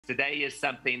today is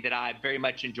something that I very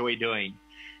much enjoy doing.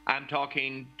 I'm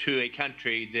talking to a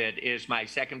country that is my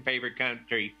second favorite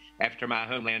country after my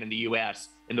homeland in the U.S.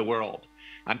 in the world.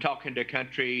 I'm talking to a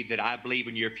country that I believe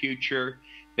in your future,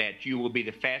 that you will be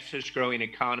the fastest growing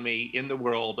economy in the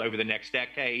world over the next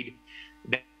decade,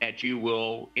 that you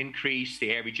will increase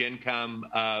the average income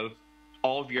of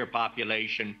all of your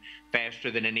population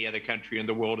faster than any other country in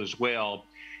the world as well,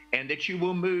 and that you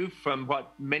will move from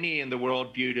what many in the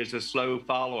world viewed as a slow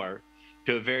follower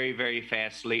to a very, very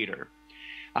fast leader.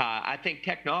 I think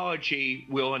technology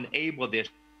will enable this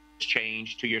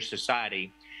change to your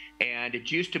society. And it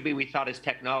used to be we thought as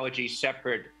technology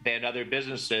separate than other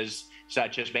businesses,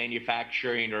 such as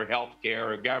manufacturing or healthcare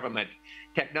or government.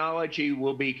 Technology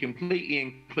will be completely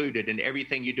included in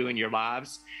everything you do in your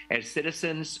lives as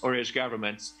citizens or as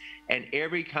governments. And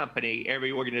every company,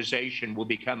 every organization will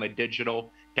become a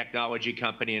digital technology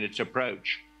company in its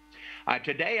approach.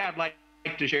 Today, I'd like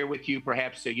to share with you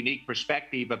perhaps a unique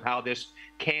perspective of how this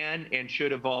can and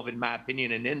should evolve, in my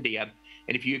opinion, in India.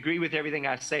 And if you agree with everything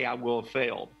I say, I will have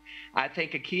failed. I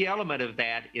think a key element of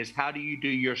that is how do you do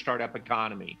your startup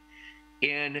economy?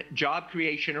 In job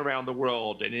creation around the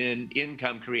world and in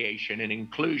income creation and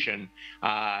inclusion,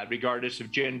 regardless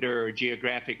of gender or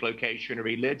geographic location or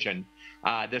religion,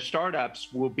 the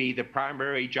startups will be the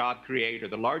primary job creator.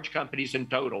 The large companies in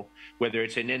total, whether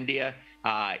it's in India,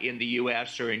 in the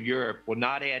US, or in Europe, will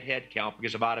not add headcount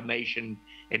because of automation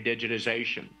and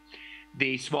digitization.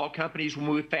 The small companies will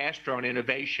move faster on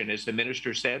innovation, as the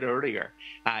minister said earlier,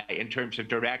 in terms of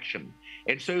direction.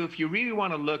 And so if you really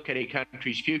want to look at a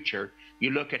country's future, you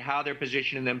look at how they're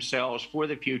positioning themselves for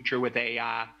the future with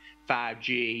AI,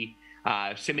 5G,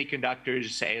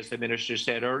 semiconductors, as the minister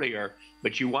said earlier,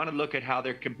 but you want to look at how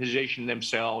they're positioning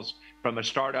themselves from a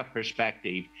startup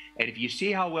perspective. And if you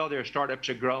see how well their startups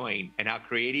are growing and how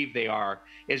creative they are,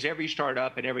 as every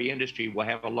startup in every industry will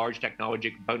have a large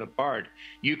technology component part,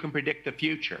 you can predict the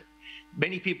future.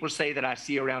 Many people say that I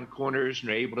see around corners and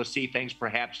are able to see things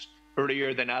perhaps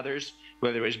earlier than others,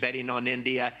 whether it was betting on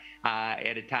India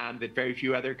at a time that very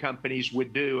few other companies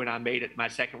would do. And I made it my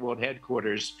second world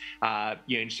headquarters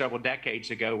several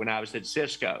decades ago when I was at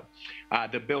Cisco.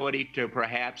 The ability to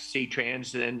perhaps see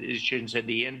transitions in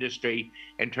the industry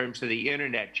in terms of the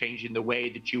internet changing the way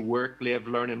that you work, live,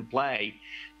 learn, and play.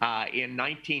 In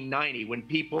 1990, when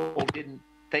people didn't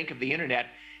think of the internet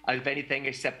of anything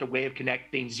except a way of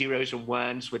connecting zeros and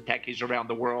ones with techies around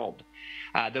the world.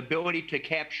 The ability to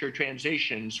capture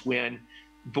transitions when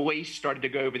voice started to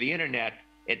go over the internet,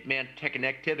 it meant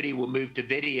connectivity will move to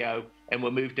video and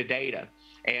will move to data,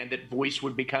 and that voice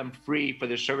would become free for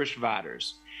the service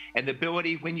providers. And the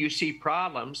ability when you see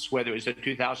problems, whether it's the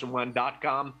 2001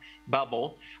 dot-com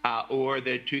bubble or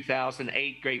the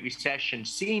 2008 Great Recession,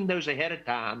 seeing those ahead of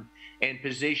time and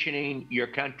positioning your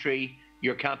country,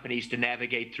 your companies to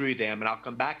navigate through them. And I'll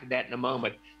come back to that in a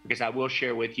moment because I will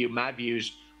share with you my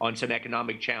views on some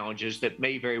economic challenges that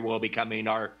may very well be coming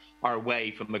our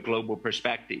way from a global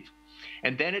perspective.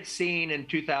 And then it's seen in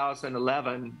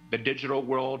 2011, the digital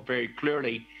world very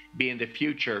clearly being the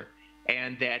future,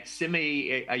 and that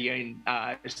cyber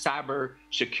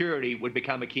security would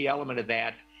become a key element of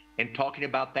that, and talking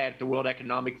about that at the World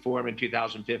Economic Forum in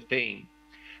 2015.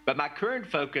 But my current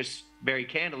focus, very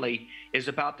candidly, is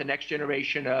about the next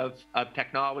generation of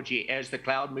technology as the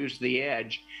cloud moves to the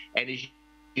edge. And as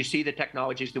you see the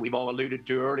technologies that we've all alluded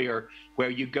to earlier, where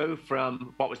you go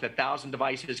from what was the 1,000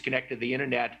 devices connected to the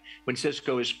internet when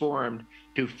Cisco is formed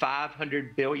to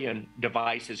 500 billion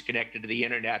devices connected to the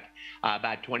internet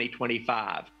by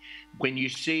 2025. When you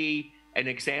see an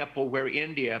example where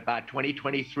India by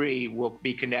 2023 will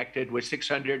be connected with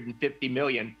 650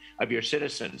 million of your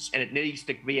citizens, and it needs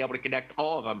to be able to connect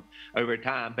all of them over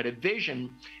time, but a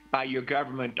vision by your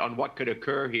government on what could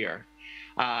occur here.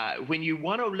 When you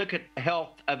want to look at the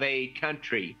health of a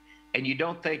country and you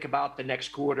don't think about the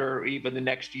next quarter or even the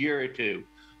next year or two,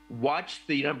 watch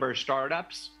the number of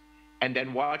startups and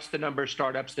then watch the number of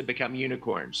startups that become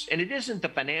unicorns. And it isn't the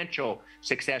financial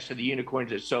success of the unicorns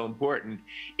that's so important.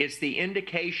 It's the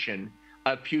indication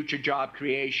of future job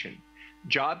creation.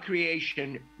 Job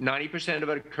creation, 90% of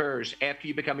it occurs after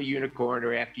you become a unicorn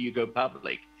or after you go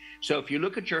public. So if you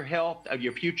look at your health of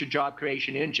your future job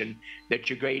creation engine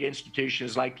that your great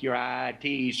institutions like your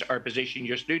IITs are positioning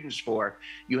your students for,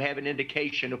 you have an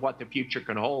indication of what the future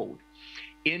can hold.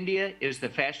 India is the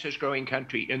fastest growing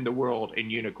country in the world in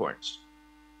unicorns.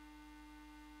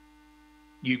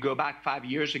 You go back 5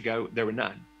 years ago, there were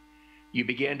none. You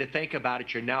begin to think about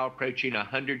it, you're now approaching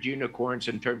 100 unicorns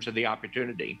in terms of the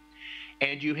opportunity.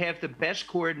 And you have the best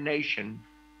coordination,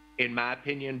 in my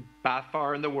opinion, by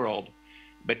far in the world,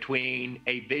 between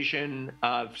a vision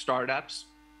of startups,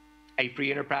 a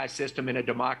free enterprise system in a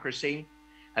democracy,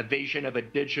 a vision of a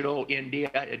digital India,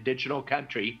 a digital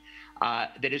country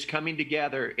that is coming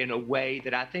together in a way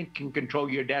that I think can control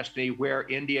your destiny, where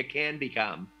India can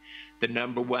become the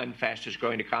 #1 fastest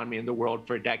growing economy in the world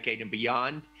for a decade and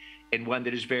beyond, and one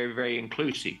that is very, very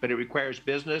inclusive. But it requires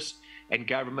business and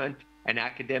government and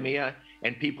academia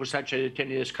and people such as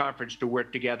attending this conference to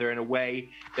work together in a way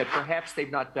that perhaps they've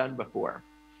not done before.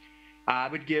 I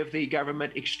would give the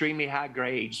government extremely high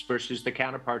grades versus the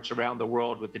counterparts around the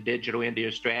world with the Digital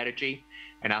India strategy.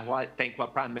 And I think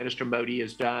what Prime Minister Modi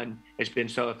has done has been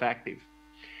so effective.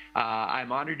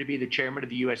 I'm honored to be the chairman of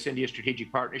the U.S.-India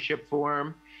Strategic Partnership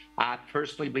Forum. I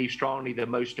personally believe strongly the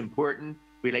most important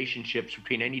relationships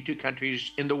between any two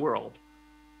countries in the world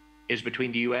is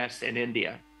between the U.S. and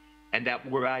India. And that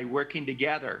we're by working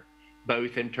together,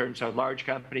 both in terms of large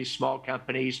companies, small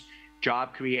companies,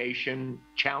 job creation,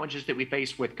 challenges that we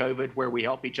face with COVID, where we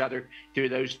help each other through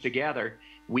those together,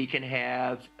 we can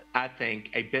have, I think,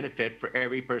 a benefit for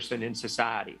every person in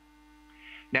society.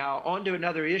 Now, on to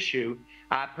another issue.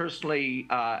 I personally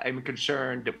am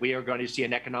concerned that we are going to see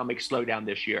an economic slowdown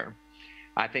this year.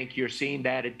 I think you're seeing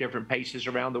that at different paces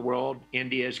around the world.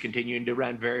 India is continuing to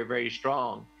run very, very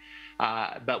strong,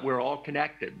 but we're all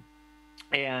connected.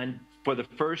 And for the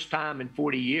first time in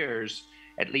 40 years,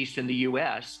 at least in the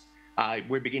U.S.,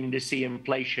 we're beginning to see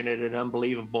inflation at an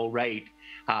unbelievable rate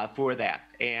for that.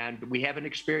 And we haven't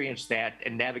experienced that,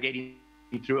 and navigating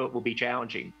through it will be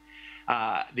challenging.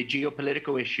 The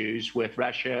geopolitical issues with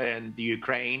Russia and the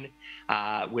Ukraine,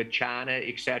 with China,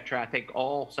 et cetera, I think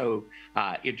also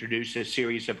introduce a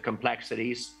series of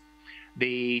complexities.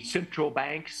 The central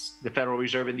banks, the Federal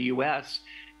Reserve in the U.S.,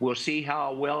 will see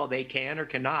how well they can or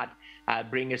cannot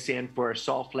bring us in for a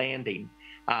soft landing.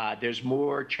 There's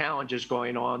more challenges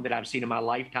going on that I've seen in my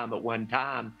lifetime at one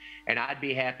time, and I'd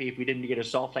be happy if we didn't get a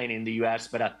soft landing in the U.S.,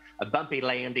 but a bumpy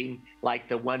landing like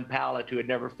the one pilot who had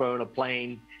never flown a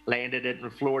plane landed it in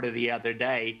Florida the other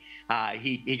day.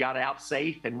 He got out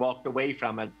safe and walked away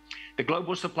from it. The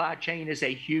global supply chain is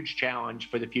a huge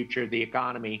challenge for the future of the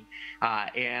economy,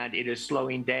 and it is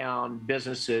slowing down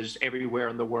businesses everywhere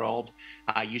in the world.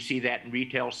 You see that in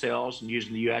retail sales, and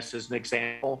using the U.S. as an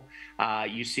example.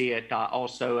 You see it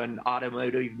also in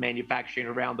automotive manufacturing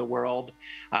around the world.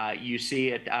 You see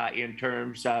it in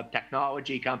terms of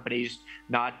technology companies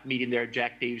not meeting their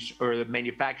objectives, or the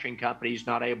manufacturing companies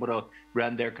not able to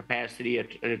run their capacity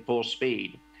at full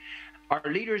speed. Our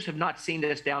leaders have not seen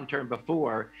this downturn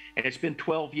before, and it's been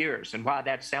 12 years. And while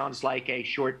that sounds like a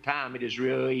short time, it is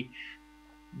really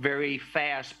very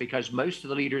fast, because most of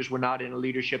the leaders were not in a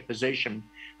leadership position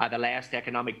the last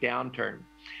economic downturn.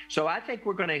 So I think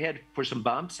we're going to head for some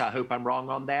bumps. I hope I'm wrong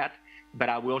on that. But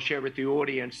I will share with the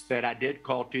audience that I did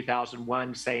call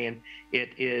 2001 saying it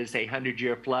is a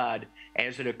 100-year flood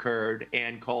as it occurred,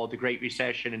 and called the Great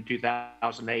Recession in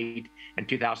 2008 and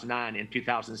 2009 and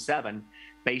 2007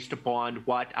 based upon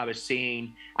what I was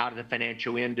seeing out of the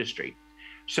financial industry.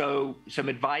 So some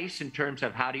advice in terms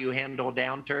of how do you handle a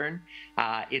downturn.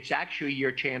 It's actually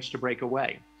your chance to break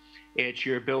away. It's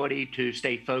your ability to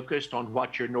stay focused on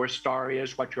what your North Star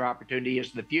is, what your opportunity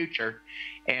is in the future.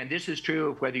 And this is true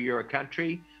of whether you're a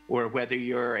country or whether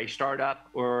you're a startup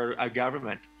or a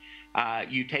government.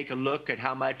 You take a look at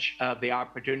how much of the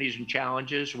opportunities and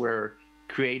challenges were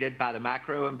created by the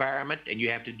macro environment, and you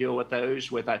have to deal with those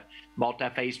with a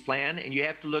multi-phase plan. And you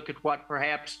have to look at what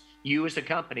perhaps you as a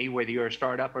company, whether you're a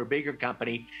startup or a bigger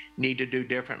company, need to do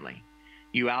differently.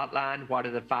 You outline what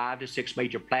are the 5 to 6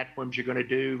 major platforms you're going to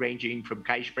do, ranging from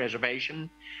cash preservation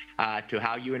to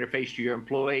how you interface to your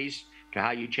employees, to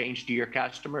how you change to your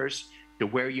customers, to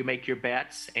where you make your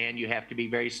bets, and you have to be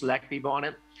very selective on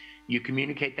it. You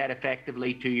communicate that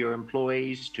effectively to your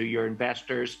employees, to your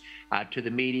investors, to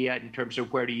the media in terms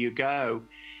of where do you go,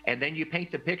 and then you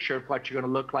paint the picture of what you're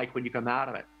going to look like when you come out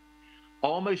of it.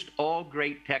 Almost all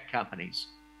great tech companies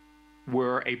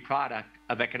were a product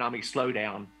of economic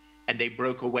slowdown, and they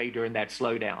broke away during that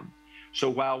slowdown. So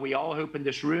while we all hope in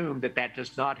this room that that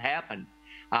does not happen,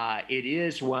 it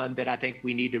is one that I think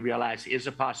we need to realize is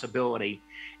a possibility.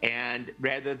 And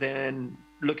rather than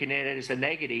looking at it as a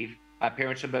negative,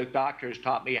 parents of both doctors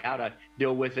taught me how to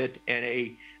deal with it in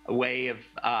a way of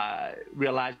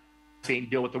realizing,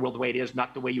 deal with the world the way it is,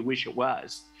 not the way you wish it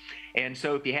was. And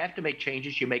so if you have to make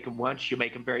changes, you make them once, you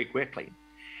make them very quickly.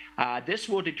 This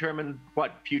will determine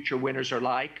what future winners are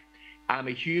like. I'm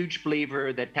a huge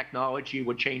believer that technology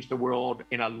will change the world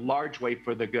in a large way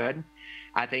for the good.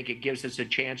 I think it gives us a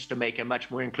chance to make a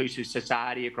much more inclusive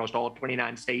society across all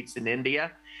 29 states in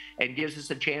India, and gives us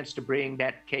a chance to bring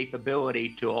that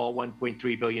capability to all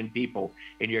 1.3 billion people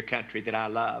in your country that I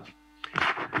love.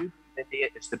 India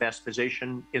is the best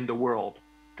position in the world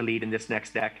to lead in this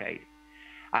next decade.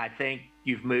 I think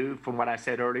you've moved from what I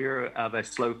said earlier of a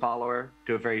slow follower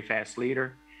to a very fast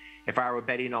leader. If I were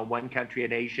betting on one country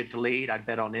in Asia to lead, I'd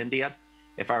bet on India.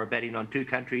 If I were betting on two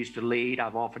countries to lead,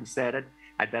 I've often said it,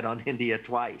 I'd bet on India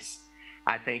twice.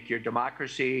 I think your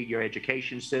democracy, your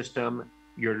education system,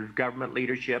 your government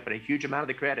leadership, and a huge amount of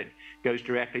the credit goes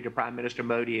directly to Prime Minister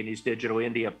Modi and his Digital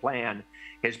India plan,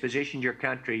 has positioned your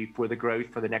country for the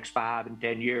growth for the next 5 and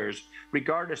 10 years,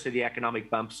 regardless of the economic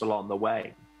bumps along the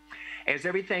way. As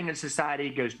everything in society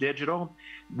goes digital,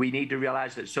 we need to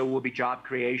realize that so will be job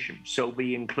creation, so will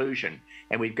be inclusion.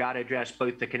 And we've got to address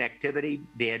both the connectivity,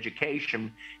 the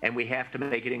education, and we have to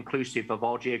make it inclusive of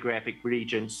all geographic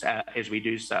regions as we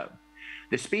do so.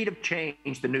 The speed of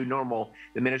change, the new normal,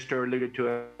 the minister alluded to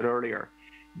it earlier.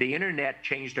 The internet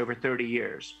changed over 30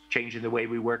 years, changing the way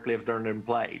we work, live, learn, and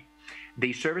play.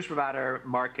 The service provider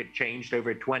market changed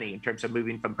over 20 in terms of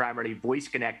moving from primarily voice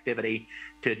connectivity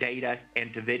to data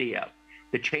and to video.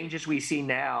 The changes we see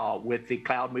now with the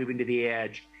cloud moving to the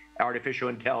edge, artificial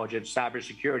intelligence,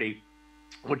 cybersecurity,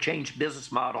 will change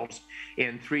business models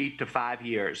in 3 to 5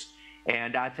 years.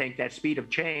 And I think that speed of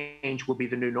change will be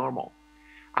the new normal.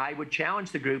 I would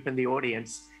challenge the group in the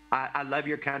audience. I love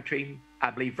your country. I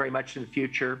believe very much in the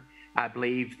future. I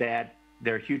believe that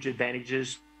there are huge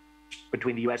advantages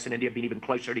between the U.S. and India being even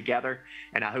closer together,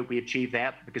 and I hope we achieve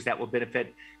that, because that will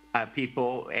benefit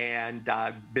people and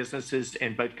businesses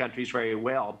in both countries very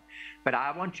well. But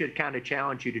I want you to kind of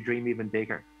challenge you to dream even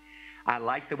bigger. I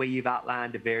like the way you've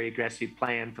outlined a very aggressive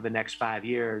plan for the next 5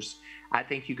 years. I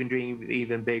think you can dream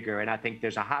even bigger, and I think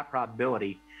there's a high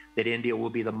probability that India will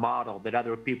be the model that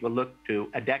other people look to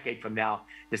a decade from now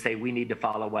to say we need to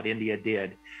follow what India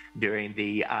did during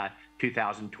the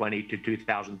 2020 to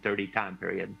 2030 time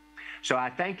period. So I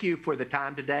thank you for the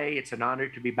time today. It's an honor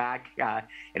to be back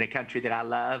in a country that I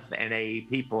love and a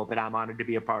people that I'm honored to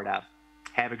be a part of.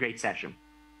 Have a great session.